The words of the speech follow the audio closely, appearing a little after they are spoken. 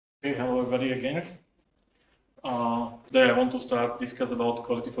Okay, hello everybody again. Today I want to discuss about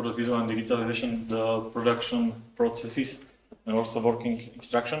quality for the zero and digitalization, the production processes and also working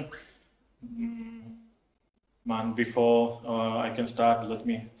extraction. And before I can start, let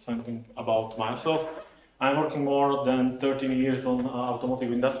me something about myself. I'm working more than 13 years on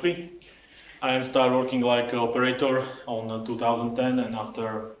automotive industry. I started working like operator on 2010, and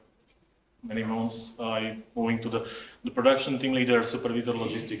after many months I moving to the production team leader, supervisor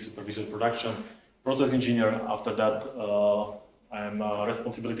logistics, supervisor production, process engineer. After that I'm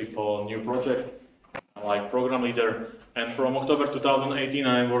responsibility for new project like program leader, and from October 2018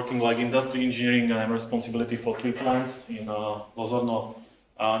 I'm working like industry engineering, and I'm responsibility for 3 plants in Lozorno,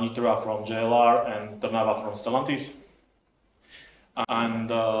 Nitra from JLR and Trnava from Stellantis.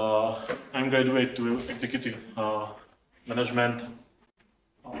 And I'm graduate to executive management,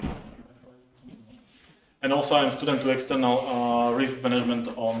 and also I'm student to external risk management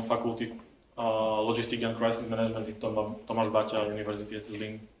on faculty logistics and crisis management in Tomáš Baťa University at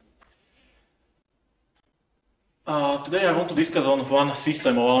Zlín. Today I want to discuss on one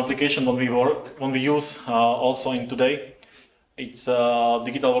system or one application when we use also in today. It's a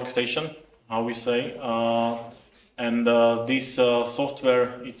digital workstation, how we say, and this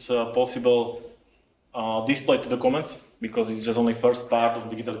software, it's possible display to the comments, because it's just only first part of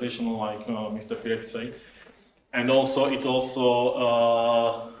digitalization, like Mr. Firek said. And also it's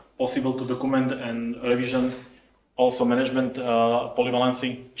also possible to document and revision, also management,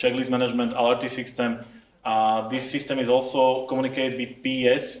 polyvalency, checklist management, alerting system. This system is also communicate with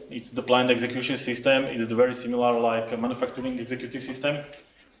PES. It's the plant execution system. It's very similar like a manufacturing executive system.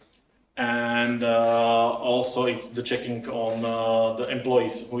 And also it's the checking on the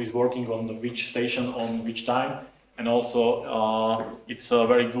employees who is working on which station on which time. And also it's a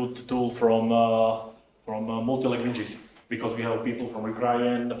very good tool from multi-languages, because we have people from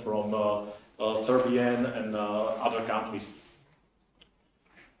Ukraine, from Serbian and other countries.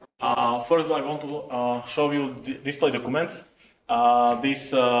 First I want to show you display documents.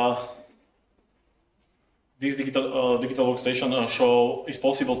 This digital workstation is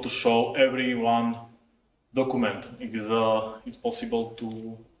possible to show every one document. It's possible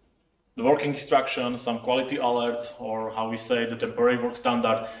to the working extraction, some quality alerts, or how we say the temporary work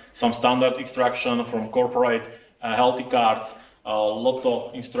standard, some standard extraction from corporate, healthy cards,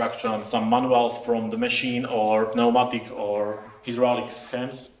 lotto instruction, some manuals from the machine or pneumatic or hydraulic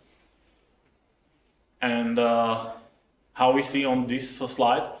schemes. And how we see on this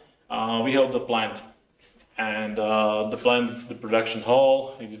slide, we have the plant. And the plant, it's the production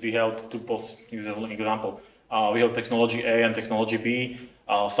hall. We have two example. We have technology A and technology B,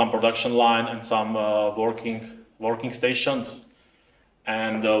 some production line and some working stations.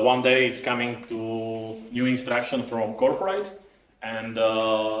 And one day it's coming to new instruction from corporate, and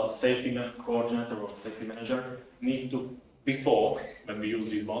safety coordinator or safety manager need to, before, when we use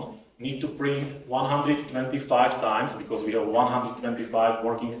this one, need to print 125 times, because we have 125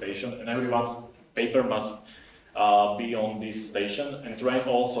 working stations, and everyone's paper must be on this station, and train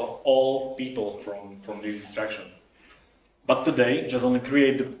also all people from this instruction. But today, just only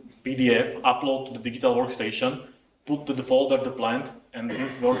create the PDF, upload to the digital workstation, put to the folder the plant, and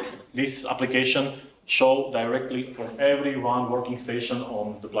this application show directly for every one working station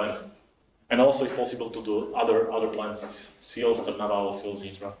on the plant. And also it's possible to do other plants, Seals, Trnava or Seals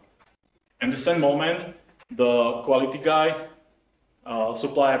Nitra. And the same moment, the quality guy,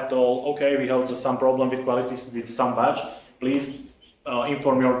 supplier told, okay, we have some problem with quality with some batch, please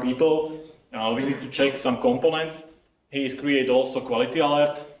inform your people, we need to check some components. He is create also quality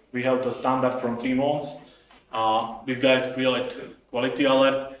alert. We have the standard from 3 months. This guy is create quality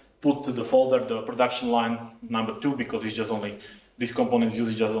alert, put to the folder the production line number 2, because it's just only, these components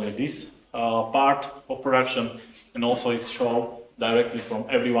use just only this part of production, and also it's shown directly from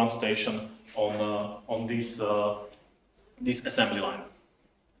every one station on this assembly line.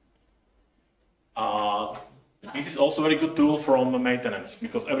 This is also a very good tool from maintenance,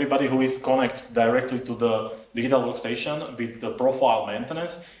 because everybody who is connected directly to the digital workstation with the profile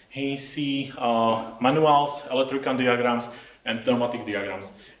maintenance, he see manuals, electrical diagrams, and pneumatic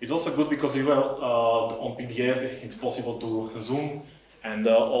diagrams. It's also good because you have on PDF, it's possible to zoom, and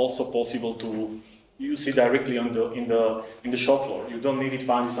also possible to you see directly on in the shop floor. You don't need to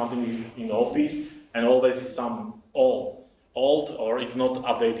find something in the office, and always is some old or it's not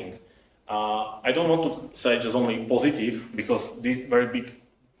updating. I don't want to say just only positive, because this very big,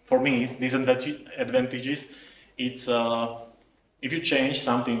 for me, these advantages, it's if you change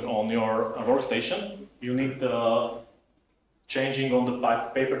something on your workstation, you need changing on the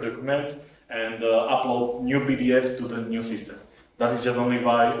paper documents and upload new PDF to the new system. That is just only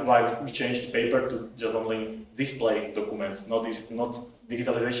why we changed paper to just only display documents, not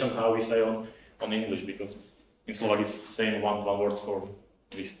digitalization, how we say on English, because in Slovak it's saying one word for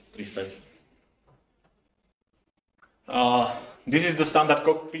three steps. This is the standard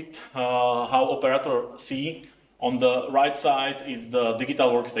cockpit, how operator see. On the right side is the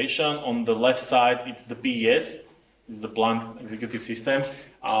digital workstation, on the left side it's the PES, it's the plant executive system.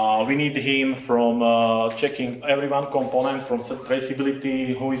 We need him from checking everyone components, from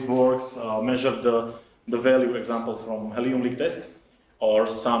traceability, who it works, measure the value, example from helium leak test, or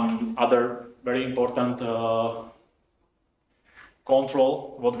some other very important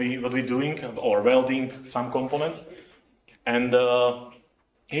control what we're doing, or welding some components. And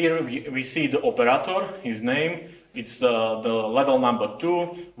here we see the operator, his name, it's the level number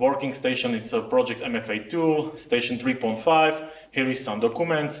 2, working station, it's a project MFA2, station 3.5, here is some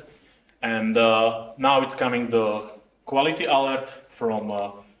documents, and now it's coming the quality alert from,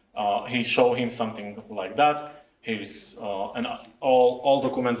 he show him something like that, here is, and all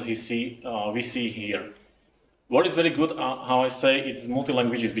documents we see here. What is very good, how I say, it's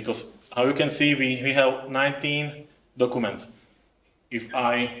multi-languages, because how you can see we have 19 documents. If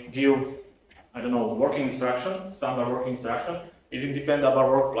I give, I don't know, working instruction, standard working instruction, is independent of our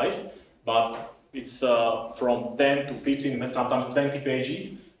workplace, but it's from 10 to 15, sometimes 20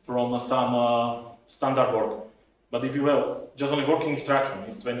 pages from some standard work. But if you have just only working instruction,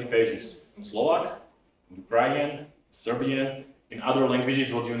 it's 20 pages in Slovak, Ukrainian, Serbian, in other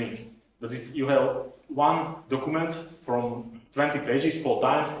languages what you need. That is, you have one document from 20 pages 4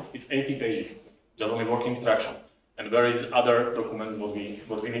 times, it's 80 pages, just only working instruction. And where is other documents what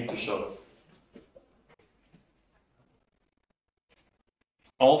we need to show.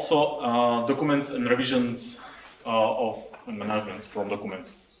 Also, documents and revisions of management from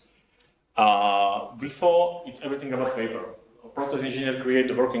documents. Before, it's everything about paper. A process engineer create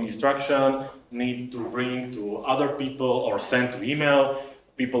the working instruction, need to bring to other people or send to email.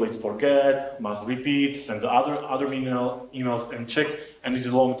 People is forget, must repeat, send the other emails and check, and it's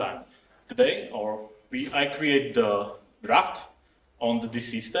a long time. Today, I create the draft on this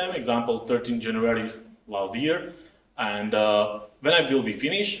system, example 13 January last year, and when I will be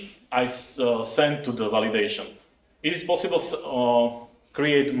finished, I send to the validation. It is possible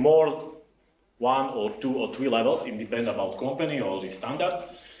create more 1 or 2 or 3 levels, independent about company or the standards,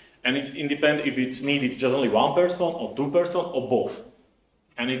 and it's independent if it's needed just only 1 person or 2 person or both.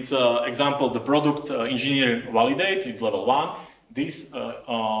 And it's example the product engineer validate, it's level 1. This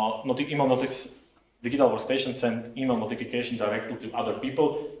email notification. Digital workstation send email notification directly to other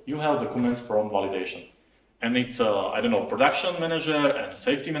people. You have documents from validation. And it's, I don't know, production manager and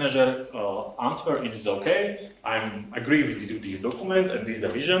safety manager answer is okay. I agree with these documents and this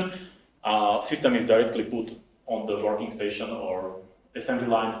division. System is directly put on the working station or assembly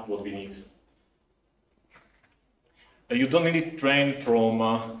line what we need. You don't need to train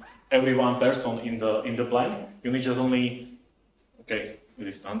from every one person in the plant. You need just only, okay, this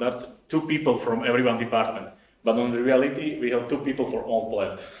is standard, 2 people from every one department. But in reality, we have 2 people for all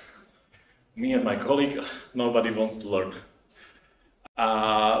plant. Me and my colleague, nobody wants to learn.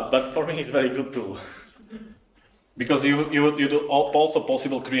 But for me, it's very good tool. Because you do also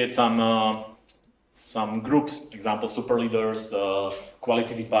possible create some groups, example, super leaders,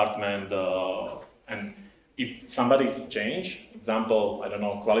 quality department, and if somebody change, example, I don't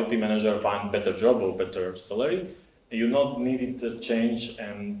know, quality manager find better job or better salary, you not need to change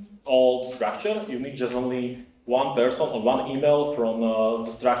an old structure. You need just only 1 person or 1 email from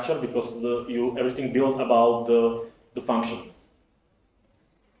the structure because everything built about the function.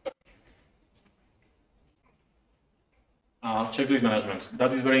 Checklist management,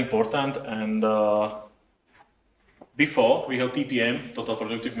 that is very important. And before we have TPM, total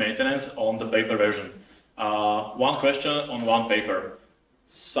productive maintenance, on the paper version. 1 question on 1 paper.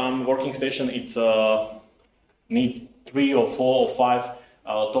 Some working station it's need 3 or 4 or 5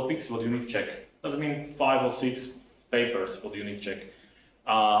 topics what you need to check. That means 5 or 6 papers what you need to check.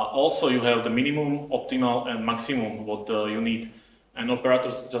 Also you have the minimum, optimal and maximum what you need. And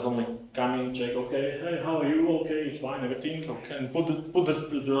operators just only come in, check, okay, hey, how are you? Okay, it's fine, everything, okay, and put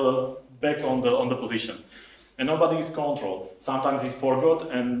the back on the position. And nobody is control. Sometimes it's forgot,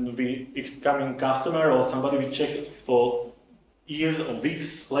 and if it's coming customer or somebody, we check it for years or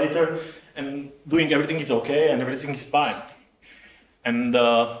weeks later, and doing everything is okay and everything is fine. And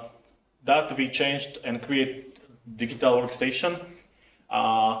that we changed and create digital workstation.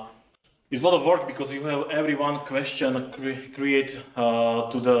 It's a lot of work because you have every one question create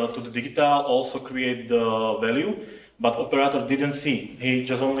to the digital, also create the value, but operator didn't see. He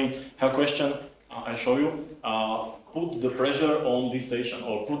just only have question. I show you put the pressure on this station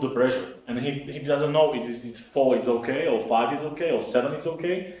or put the pressure, and he doesn't know it's 4 is okay or 5 is okay or 7 is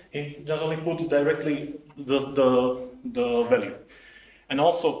okay. He just only put directly the value. And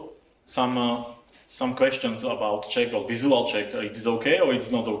also some questions about check or visual check, it's okay or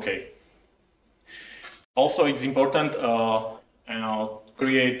it's not okay. Also, it's important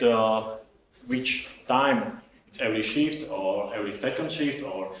create which time, it's every shift or every second shift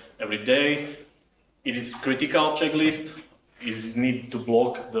or every day. It is critical checklist. Is need to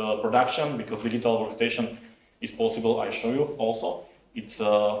block the production because digital workstation is possible. I show you also. It's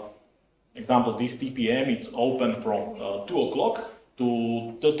example this TPM. It's open from 2 o'clock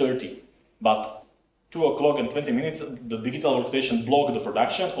to 2:30, but 2 o'clock and 20 minutes the digital workstation block the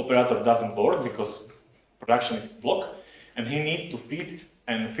production. Operator doesn't work because production is blocked, and he needs to feed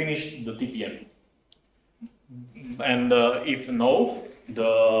and finish the TPM. And if no,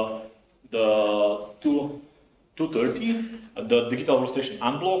 the 2:30, the digital workstation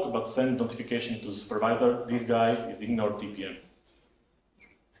unblock, but send notification to the supervisor. This guy is ignored TPM.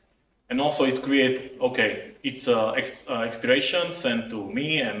 And also it's create, okay, it's expiration sent to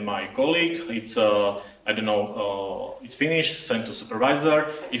me and my colleague. It's I don't know, it's finished, sent to supervisor.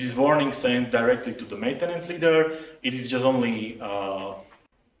 It is warning sent directly to the maintenance leader. It is just only, I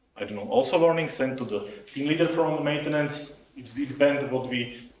don't know, also warning sent to the team leader from the maintenance. It depends what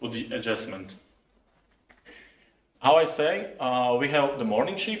the adjustment. How I say, we have the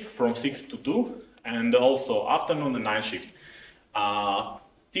morning shift from 6 to 2 and also afternoon and night shift.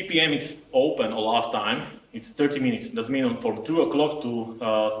 TPM is open all half time. It's 30 minutes. That means from 2 o'clock to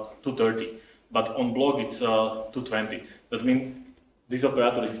 2:30. But on block it's 2:20. That means this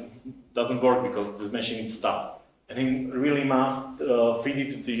operator doesn't work because the machine is stopped. And he really must feed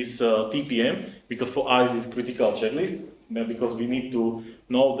it this TPM because for us it's critical checklist because we need to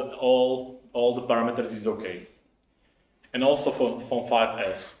know that all the parameters is okay. And also from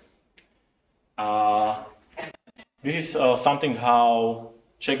 5S. This is something how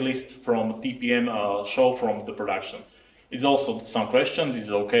checklist from TPM show from the production. It's also some questions, is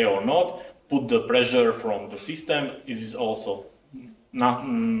it okay or not? Put the pressure from the system, is also not,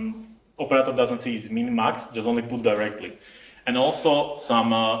 operator doesn't see is min max, just only put directly. And also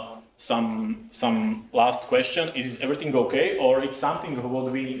some last question, is everything okay? Or it's something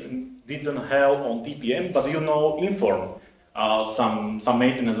what we didn't have on TPM, but inform some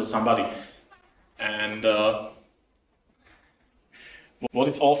maintenance or somebody. And what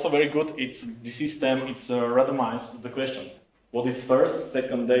is also very good, it's the system, it's randomized the question. What is first,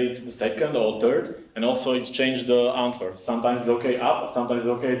 second day it's the second or third, and also it's changed the answer. Sometimes it's okay up, sometimes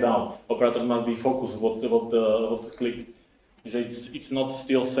it's okay down. Operators must be focused what click. It's not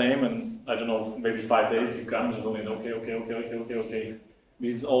still same, and I don't know, maybe 5 days you come just only okay.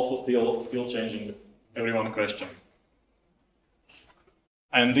 This is also still changing everyone question.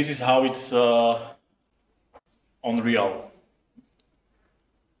 And this is how it's on real.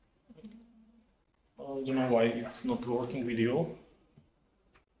 I don't know why it's not working video.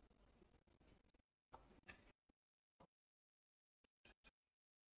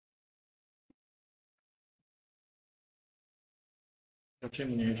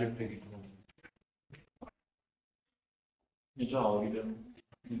 Dlaczego nie jedzie video? Nie działa video.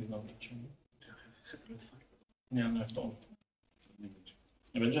 Nie znam dlaczego. Nie w tą.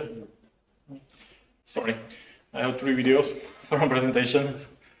 Nie będzie? Sorry. I have 3 videos for a presentation.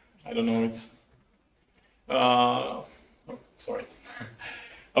 I don't know, it's sorry.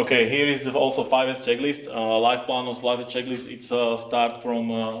 Okay, here is also 5S checklist. Live plan of 5S checklist. It's start from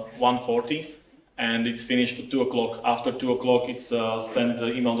 1:40 and it's finished at 2 o'clock. After 2 o'clock, it's sent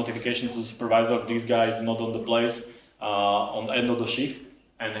the email notification to the supervisor. This guy is not on the place on the end of the shift,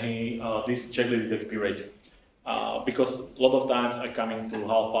 and this checklist is expired. Because a lot of times I come into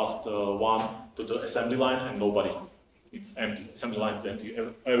 1:30 to the assembly line and nobody. It's empty. Assembly line is empty.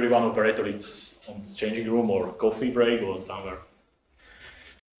 Everyone operator is on the changing room or coffee break or somewhere.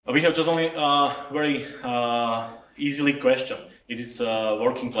 We have just only very easily question. It is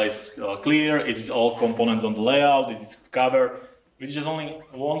working place clear. It is all components on the layout. It is covered. We just only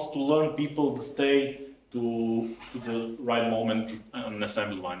wants to learn people to stay to the right moment on an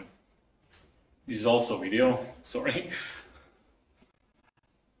assembly line. This is also video. Sorry.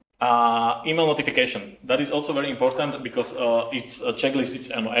 Email notification. That is also very important because it's a checklist, it's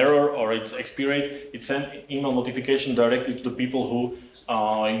an error or it's expired. It sends email notification directly to the people who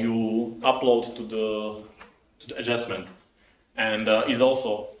you upload to the adjustment. And is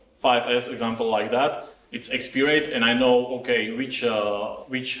also 5S example like that. It's expired and I know, okay, which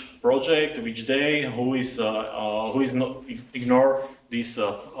project, which day, who is not ignore this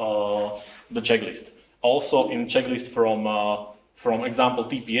the checklist. Also in checklist from example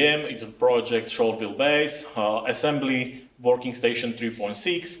TPM, it's a project short wheelbase, assembly, working station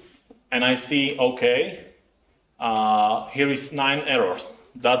 3.6, and I see, okay, here is 9 errors.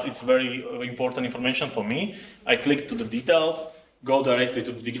 That is very important information for me. I click to the details, go directly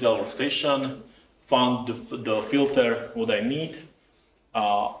to the digital workstation, found the filter what I need,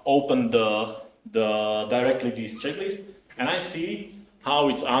 open directly this checklist, and I see how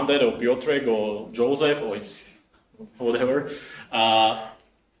it's Ander or Piotrek or Joseph or it's whatever.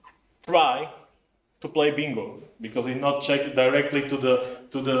 Try to play bingo because it's not checked directly to the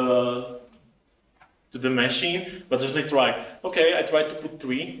machine, but just try. Okay, I tried to put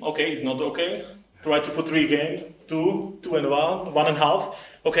 3. Okay, it's not okay. Try to put 3 again. 2, 2 and 1, 1.5.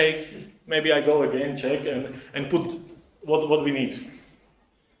 Okay, maybe I go again, check and put what we need.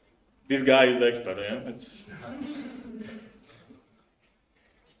 This guy is expert. Yeah, it's.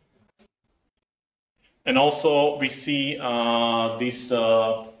 And also we see this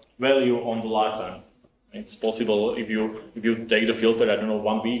value on the lifetime. It's possible if you take the filter, I don't know,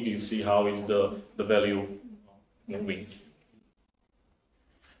 1 week, you see how is the value moving.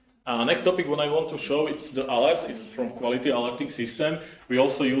 Next topic what I want to show, it's the alert. It's from quality alerting system. We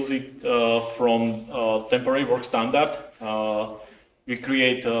also use it from temporary work standard. We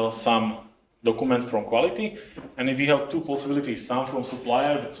create some documents from quality, and if we have 2 possibilities, some from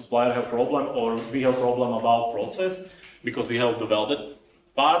supplier, the supplier have problem, or we have problem about process because we have the welded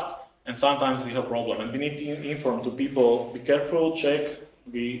part, and sometimes we have problem, and we need to inform to people, be careful, check,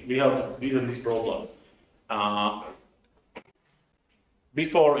 we have this and this problem.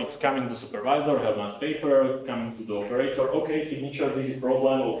 Before it's coming to supervisor, have nice paper, coming to the operator, okay, signature, this is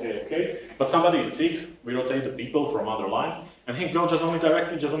problem, okay. But somebody is sick, we rotate the people from other lines, and he goes just only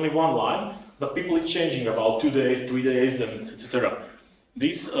directly, just only 1 line, but people is changing about 2 days, 3 days, and etc.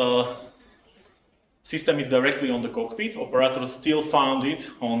 This system is directly on the cockpit. Operators still found it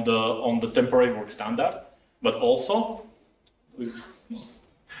on the temporary work standard, but also with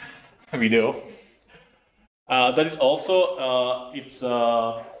video. That is also, it's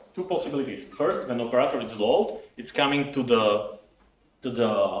 2 possibilities. First, when operator is low, it's coming to the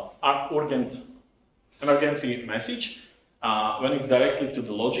urgent emergency message. When it's directly to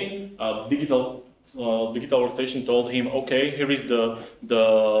the login, digital workstation told him, okay, here is the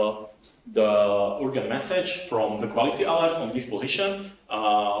urgent message from the quality alert on this position.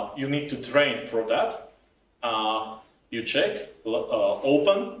 You need to train for that. You check,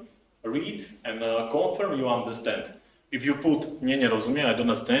 open, read, and confirm you understand. If you put nie rozumiem, I don't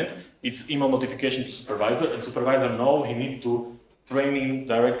understand, it's email notification to supervisor, and supervisor know he need to training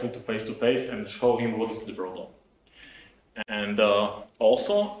directly to face and show him what is the problem. And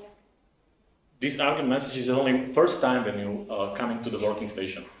also, this urgent message is only first time when you come into the working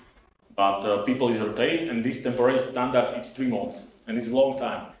station. But people is rotate, and this temporary standard is 3 months, and it's a long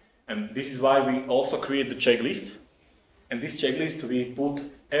time. And this is why we also create the checklist. And this checklist we put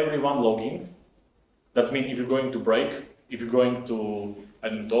everyone login. That means if you're going to break, if you're going to a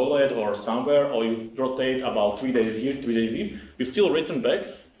toilet or somewhere, or you rotate about 3 days here, 3 days here, you still return back,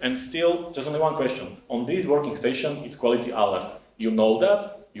 and still just only 1 question. On this working station, it's quality alert. You know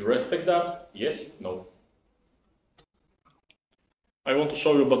that, you respect that, yes, no. I want to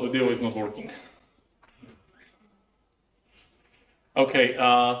show you, but the video is not working. Okay,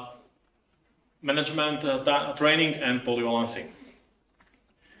 management training and polybalancing.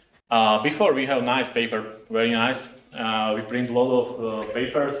 Before we have nice paper, very nice. We print a lot of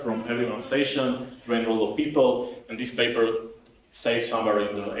papers from everyone's station, train a lot of people, and this paper saved somewhere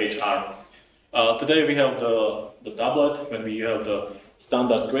in the HR. Today we have the tablet when we have the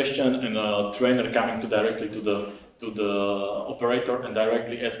standard question and a trainer coming directly to the operator and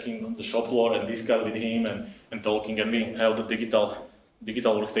directly asking the shop floor and discuss with him and talking, and we have the digital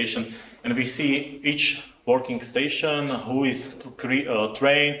workstation, and we see each working station, who is to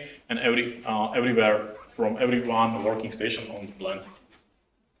train, and everywhere from everyone working station on the plant.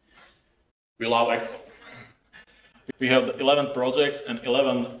 We love Excel. We have the 11 projects and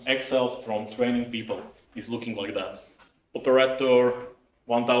 11 Excels from training people. It's looking like that. Operator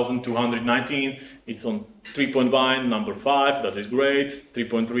 1219, it's on 3.1, number 5, that is great,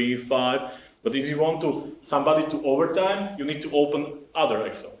 3.3, 5. But if you want somebody to overtime, you need to open other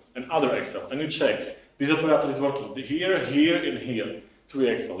Excel, and you check. This operator is working here, here, and here. 3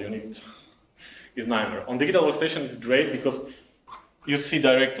 Excel, you need, is nightmare. On digital workstation, it's great because you see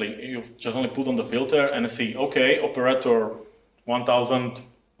directly, you just only put on the filter and see, okay, operator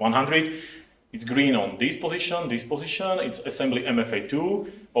 1100, it's green on this position, it's assembly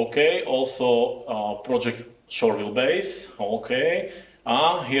MFA2, okay, also project short wheelbase, okay,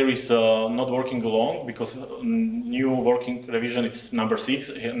 Here is not working along because new working revision it's number 6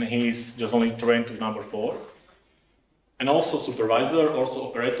 and he is just only trained to number 4. And also supervisor, also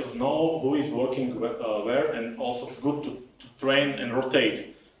operators know who is working where, and also good to train and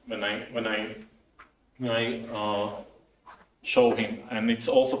rotate when I show him. And it's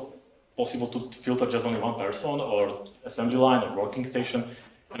also possible to filter just only one person or assembly line or working station,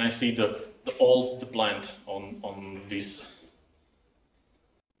 and I see the plant on this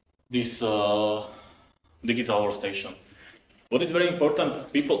digital workstation. What is very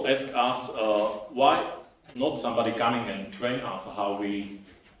important, people ask us why not somebody coming and train us how we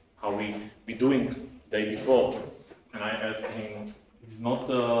doing day before, and I asked him, it's not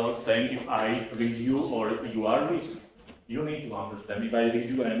the same if I read you or you are read. You need to understand. If I read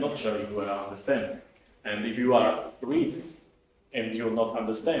you, I'm not sure you will understand. And if you are read and you will not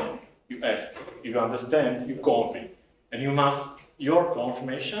understand, you ask. If you understand, you confirm. And you must, your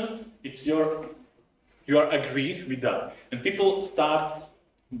confirmation, it's your, you are agree with that. And people start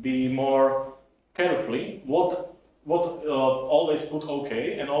be more carefully what always put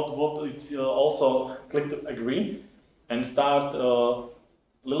okay and what it's also click to agree and start a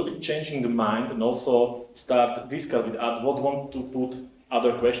little bit changing the mind and also start discuss with what want to put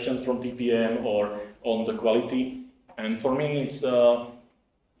other questions from TPM or on the quality. And for me it's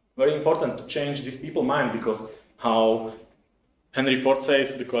very important to change this people mind, because how Henry Ford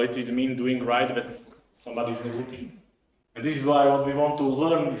says the quality is mean doing right but somebody is neglecting. And this is why what we want to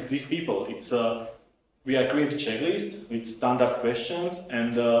learn these people. It's we are creating a checklist with standard questions,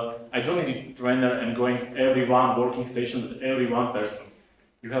 and I don't need a trainer and going every one working station with every one person.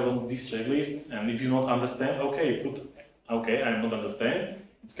 You have on this checklist, and if you not understand, okay, put okay, I not understand.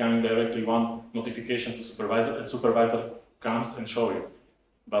 It's coming directly one notification to supervisor, and supervisor comes and show you.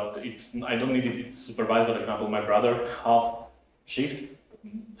 But it's I don't need it. It's supervisor. Example, my brother half shift.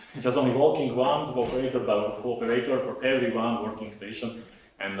 Just only walking one operator by operator for every one working station,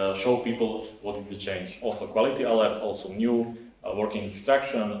 and show people what is the change. Also quality alert, also new working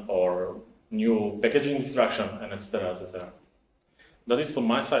instruction or new packaging instruction, and etc. etc. That is from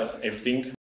my side everything.